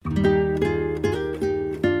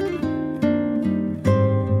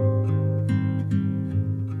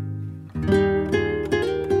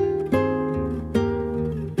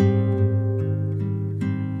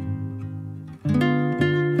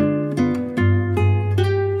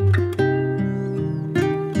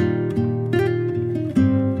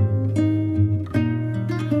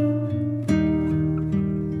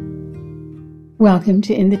Welcome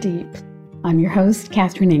to In the Deep. I'm your host,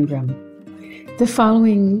 Catherine Ingram. The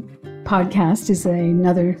following podcast is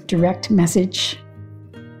another direct message,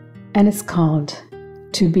 and it's called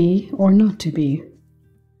To Be or Not to Be.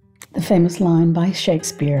 The famous line by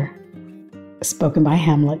Shakespeare, spoken by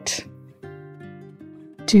Hamlet.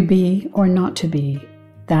 To be or not to be,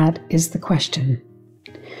 that is the question.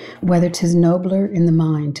 Whether 'tis nobler in the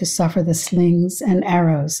mind to suffer the slings and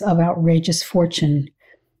arrows of outrageous fortune,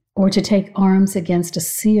 or to take arms against a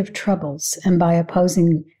sea of troubles, and by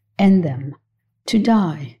opposing end them, to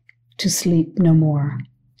die, to sleep no more,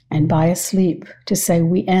 and by a sleep to say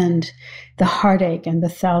we end the heartache and the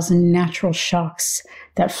thousand natural shocks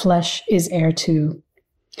that flesh is heir to.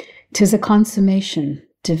 'Tis a consummation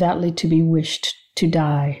devoutly to be wished, to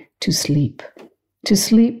die, to sleep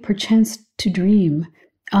perchance to dream.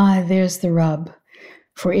 Ah, there's the rub,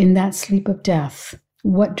 for in that sleep of death,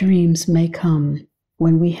 what dreams may come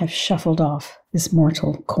when we have shuffled off this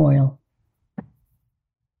mortal coil.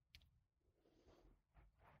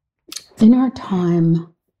 In our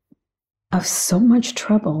time of so much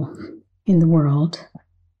trouble in the world,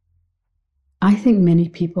 I think many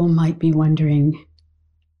people might be wondering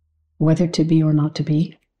whether to be or not to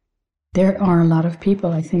be. There are a lot of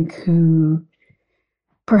people, I think, who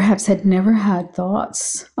perhaps had never had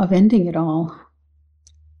thoughts of ending it all,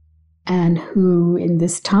 and who in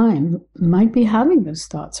this time might be having those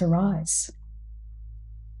thoughts arise.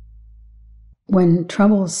 When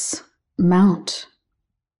troubles mount,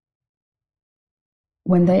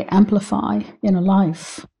 when they amplify in a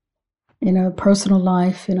life, in a personal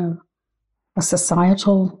life, in a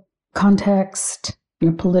societal context, in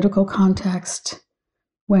a political context,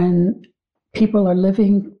 when people are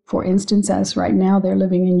living, for instance, as right now they're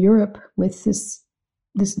living in Europe with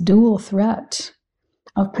this dual threat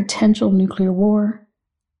of potential nuclear war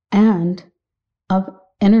and of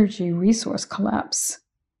energy resource collapse.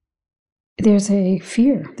 There's a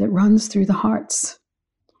fear that runs through the hearts,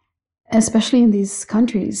 especially in these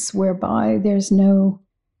countries whereby there's no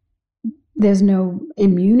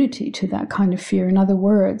immunity to that kind of fear. In other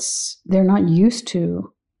words, they're not used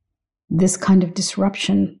to this kind of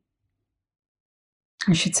disruption.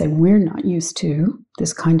 I should say we're not used to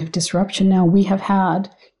this kind of disruption. Now, we have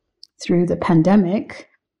had, through the pandemic,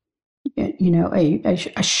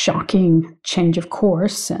 a shocking change of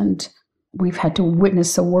course, and we've had to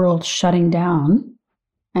witness a world shutting down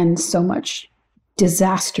and so much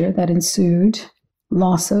disaster that ensued,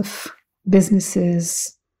 loss of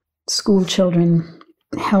businesses, school children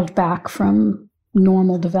held back from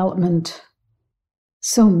normal development,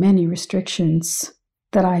 so many restrictions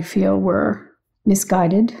that I feel were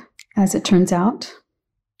misguided, as it turns out,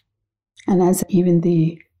 and as even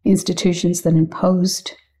the institutions that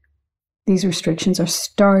imposed these restrictions are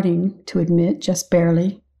starting to admit, just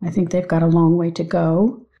barely. I think they've got a long way to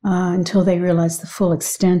go until they realize the full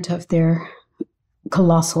extent of their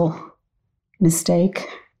colossal mistake.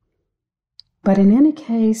 But in any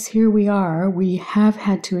case, here we are. We have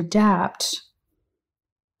had to adapt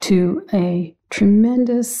to a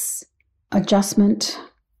tremendous adjustment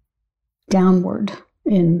downward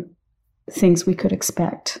in things we could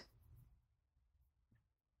expect.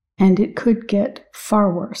 And it could get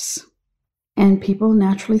far worse. And people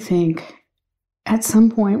naturally think, at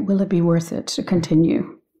some point, will it be worth it to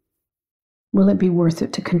continue? Will it be worth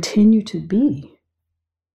it to continue to be?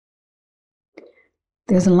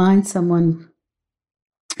 There's a line someone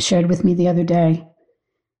shared with me the other day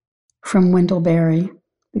from Wendell Berry,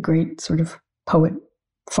 the great sort of poet,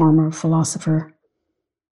 farmer, philosopher.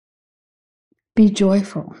 Be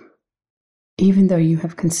joyful, even though you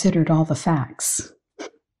have considered all the facts.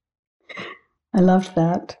 I loved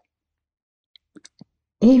that.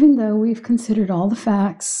 Even though we've considered all the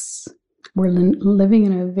facts, we're living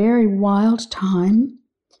in a very wild time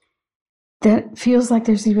that feels like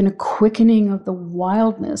there's even a quickening of the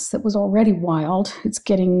wildness that was already wild. It's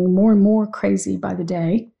getting more and more crazy by the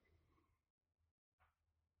day.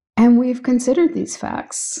 And we've considered these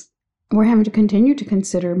facts. We're having to continue to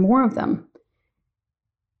consider more of them.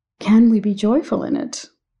 Can we be joyful in it?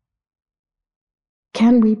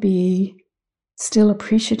 Can we be still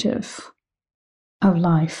appreciative of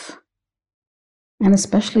life, and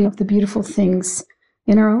especially of the beautiful things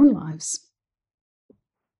in our own lives?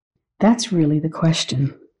 That's really the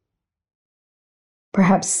question.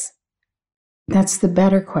 Perhaps that's the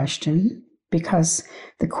better question, because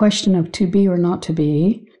the question of to be or not to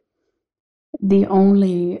be, the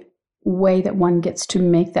only way that one gets to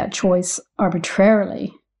make that choice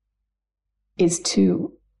arbitrarily is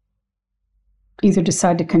to either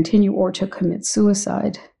decide to continue or to commit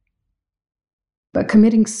suicide. But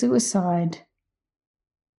committing suicide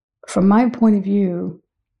From my point of view,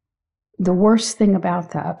 the worst thing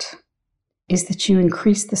about that is that you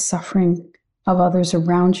increase the suffering of others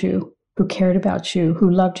around you who cared about you,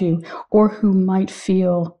 who loved you, or who might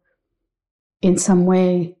feel in some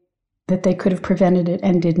way that they could have prevented it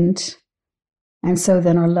and didn't, and so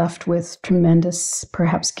then are left with tremendous,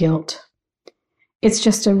 perhaps, guilt. It's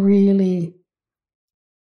just a really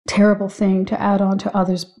terrible thing to add on to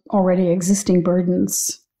others' already existing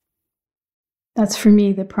burdens. That's, for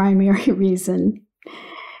me, the primary reason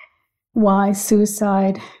why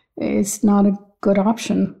suicide is not a good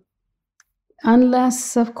option.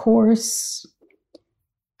 Unless, of course,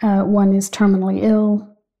 one is terminally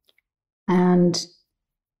ill and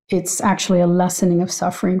it's actually a lessening of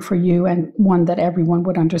suffering for you and one that everyone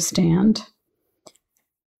would understand.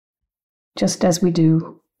 Just as we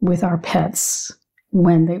do with our pets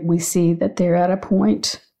when we see that they're at a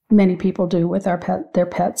point. Many people do with their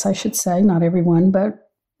pets, I should say, not everyone, but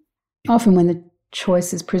often when the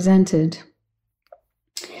choice is presented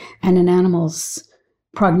and an animal's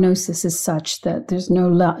prognosis is such that there's no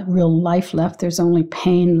real life left, there's only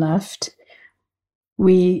pain left,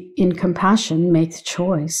 we, in compassion, make the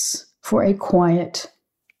choice for a quiet,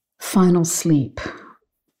 final sleep.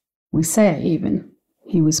 We say even,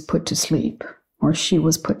 he was put to sleep, or she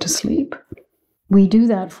was put to sleep. We do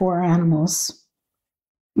that for our animals,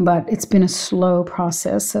 but it's been a slow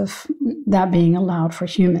process of that being allowed for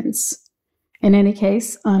humans. In any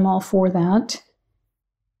case, I'm all for that.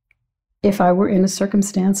 If I were in a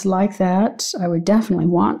circumstance like that, I would definitely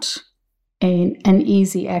want an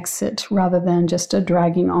easy exit rather than just a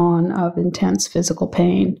dragging on of intense physical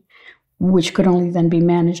pain, which could only then be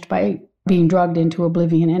managed by being drugged into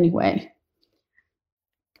oblivion anyway,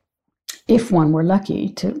 if one were lucky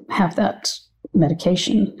to have that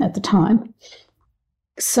medication at the time.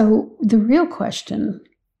 So the real question,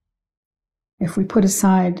 if we put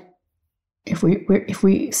aside, if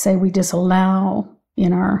we say we disallow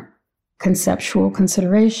in our conceptual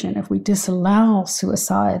consideration, if we disallow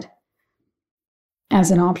suicide as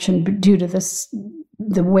an option due to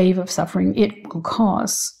the wave of suffering it will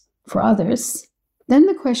cause for others, then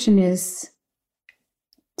the question is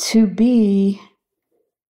to be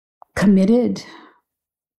committed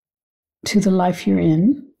to the life you're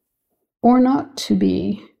in or not to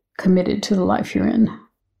be committed to the life you're in.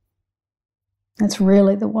 That's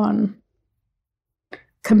really the one.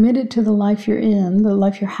 Committed to the life you're in, the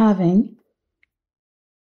life you're having,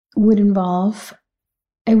 would involve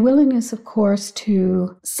a willingness, of course,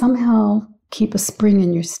 to somehow keep a spring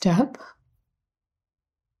in your step,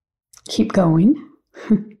 keep going,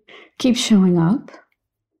 keep showing up.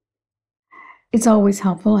 It's always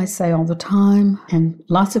helpful, I say all the time, and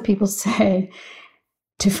lots of people say,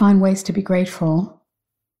 to find ways to be grateful,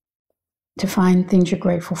 to find things you're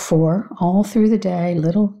grateful for all through the day,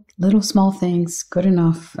 little small things, good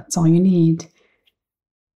enough, that's all you need.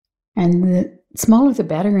 And the smaller the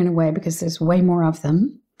better in a way, because there's way more of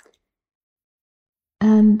them.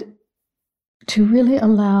 And to really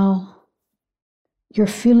allow your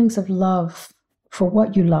feelings of love for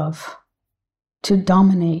what you love to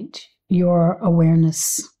dominate your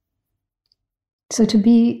awareness. So to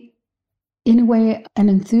be, in a way, an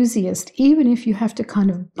enthusiast, even if you have to kind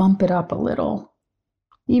of bump it up a little,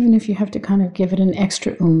 even if you have to kind of give it an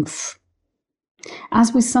extra oomph,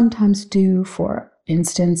 as we sometimes do. For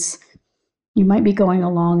instance, you might be going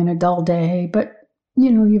along in a dull day, but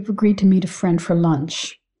you've agreed to meet a friend for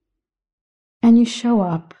lunch, and you show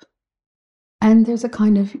up, and there's a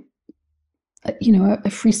kind of, a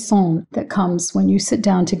frisson that comes when you sit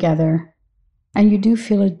down together, and you do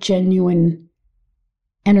feel a genuine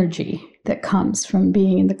energy that comes from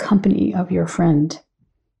being in the company of your friend.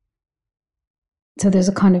 So there's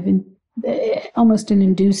a kind of almost an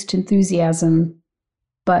induced enthusiasm,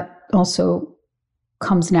 but also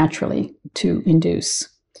comes naturally to induce.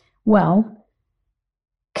 Well,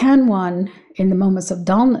 can one, in the moments of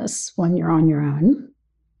dullness, when you're on your own,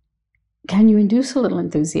 can you induce a little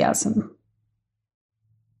enthusiasm?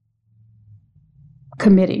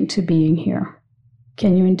 Committing to being here.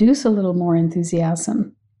 Can you induce a little more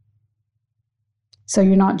enthusiasm? So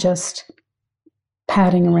you're not just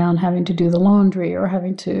padding around having to do the laundry or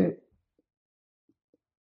having to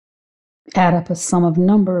add up a sum of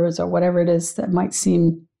numbers or whatever it is that might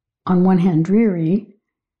seem on one hand dreary.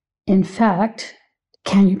 In fact,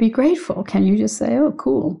 can you be grateful? Can you just say, oh,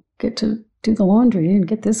 cool, get to do the laundry and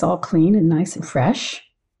get this all clean and nice and fresh.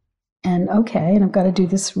 And okay, and I've got to do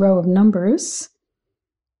this row of numbers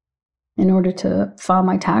in order to file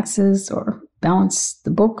my taxes or balance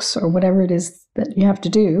the books or whatever it is that you have to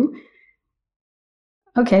do.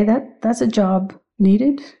 Okay, that's a job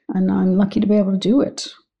needed, and I'm lucky to be able to do it.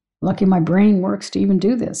 Lucky my brain works to even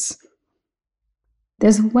do this.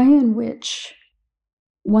 There's a way in which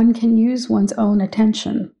one can use one's own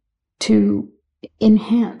attention to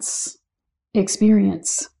enhance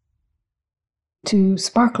experience, to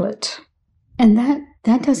sparkle it. And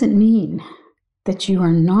that doesn't mean that you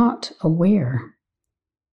are not aware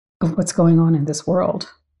of what's going on in this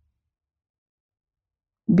world.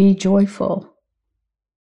 Be joyful,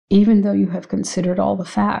 even though you have considered all the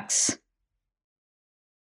facts.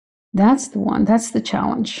 That's the one, that's the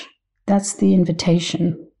challenge. That's the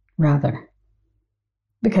invitation, rather.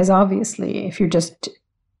 Because obviously, if you're just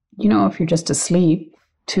asleep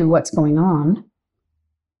to what's going on,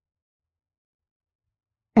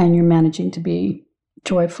 and you're managing to be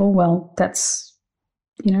joyful, well, that's,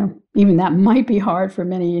 even that might be hard for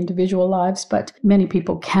many individual lives, but many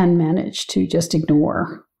people can manage to just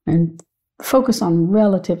ignore and focus on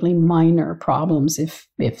relatively minor problems if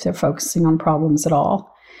they're focusing on problems at all.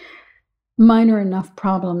 Minor enough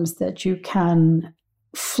problems that you can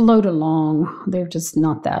float along. They're just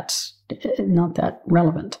not that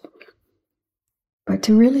relevant. But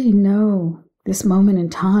to really know this moment in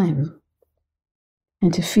time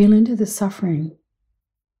and to feel into the suffering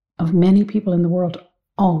of many people in the world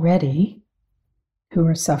already who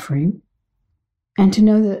are suffering, and to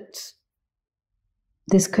know that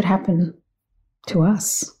this could happen to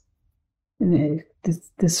us.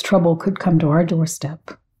 This trouble could come to our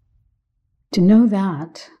doorstep. To know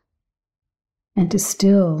that and to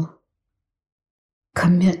still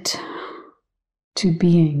commit to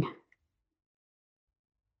being,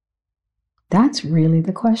 that's really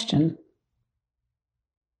the question.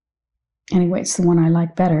 Anyway, it's the one I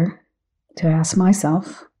like better to ask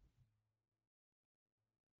myself.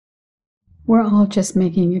 We're all just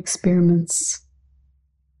making experiments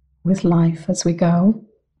with life as we go.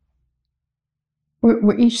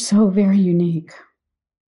 We're each so very unique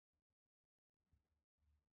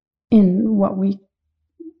in what we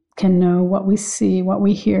can know, what we see, what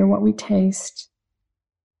we hear, what we taste.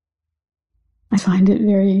 I find it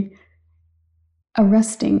very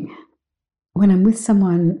arresting when I'm with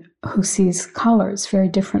someone who sees colors very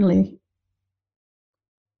differently.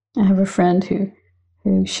 I have a friend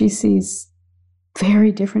who she sees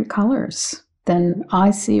very different colors than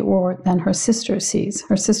I see or than her sister sees.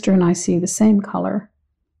 Her sister and I see the same color,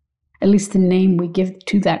 at least the name we give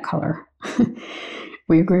to that color.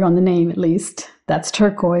 We agree on the name, at least. That's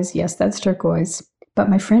turquoise. Yes, that's turquoise. But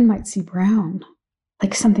my friend might see brown,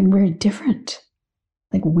 like something very different,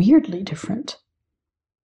 like weirdly different.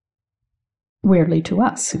 Weirdly to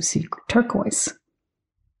us who see turquoise.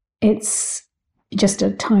 It's just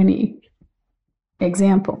a tiny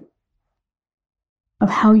example of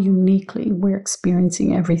how uniquely we're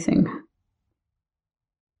experiencing everything.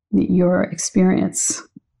 Your experience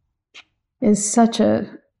is such a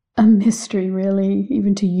mystery, really,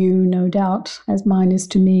 even to you, no doubt, as mine is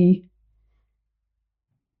to me.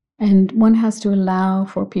 And one has to allow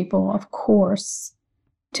for people, of course,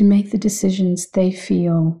 to make the decisions they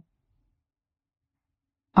feel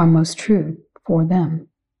are most true for them.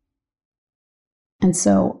 And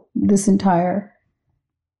so this entire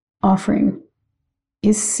offering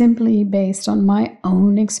is simply based on my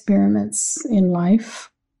own experiments in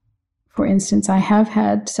life. For instance, I have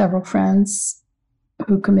had several friends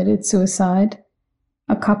who committed suicide,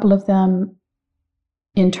 a couple of them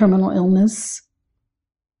in terminal illness,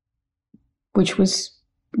 which was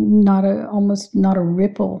almost not a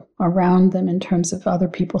ripple around them in terms of other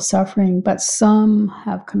people suffering, but some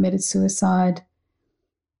have committed suicide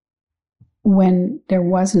when there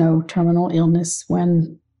was no terminal illness,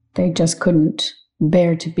 when they just couldn't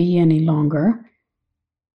bear to be any longer.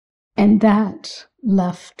 And that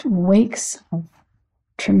left wakes of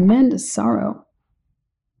tremendous sorrow.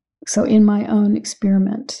 So in my own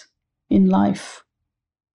experiment in life,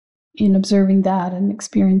 in observing that and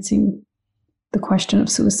experiencing the question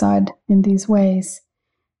of suicide in these ways,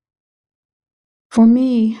 for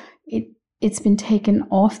me, it's been taken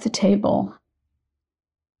off the table,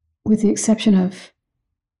 with the exception of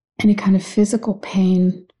any kind of physical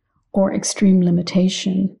pain or extreme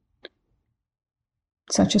limitation,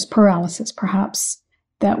 such as paralysis, perhaps,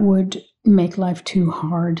 that would make life too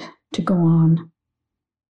hard to go on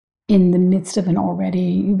in the midst of an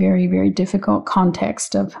already very, very difficult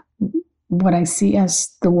context of what I see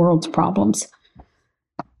as the world's problems.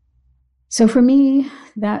 So for me,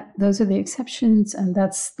 those are the exceptions, and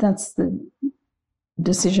that's the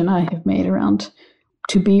decision I have made around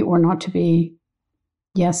to be or not to be.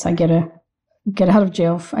 Yes, I get out of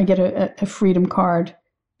jail. I get a freedom card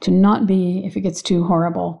to not be if it gets too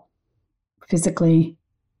horrible physically.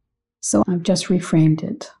 So I've just reframed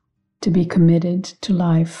it to be committed to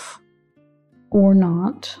life or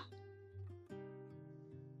not.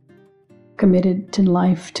 Committed to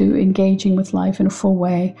life, to engaging with life in a full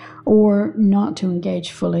way, or not to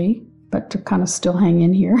engage fully, but to kind of still hang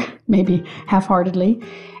in here, maybe half-heartedly.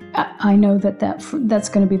 I know that's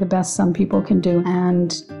going to be the best some people can do,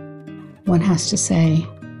 and one has to say,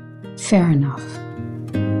 fair enough.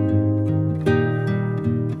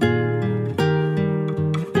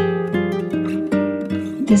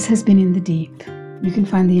 This has been In the Deep. You can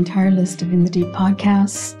find the entire list of In the Deep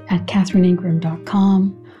podcasts at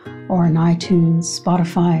catherineingram.com or on iTunes,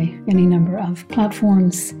 Spotify, any number of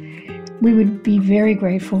platforms. We would be very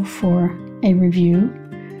grateful for a review,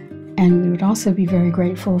 and we would also be very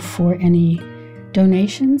grateful for any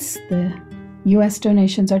donations. The U.S.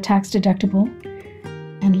 donations are tax deductible.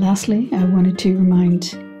 And lastly, I wanted to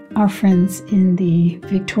remind our friends in the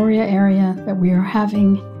Victoria area that we are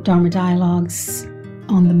having Dharma Dialogues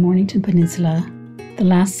on the Mornington Peninsula the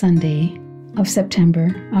last Sunday of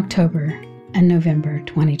September, October, and November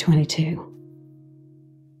 2022.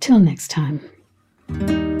 Till next time.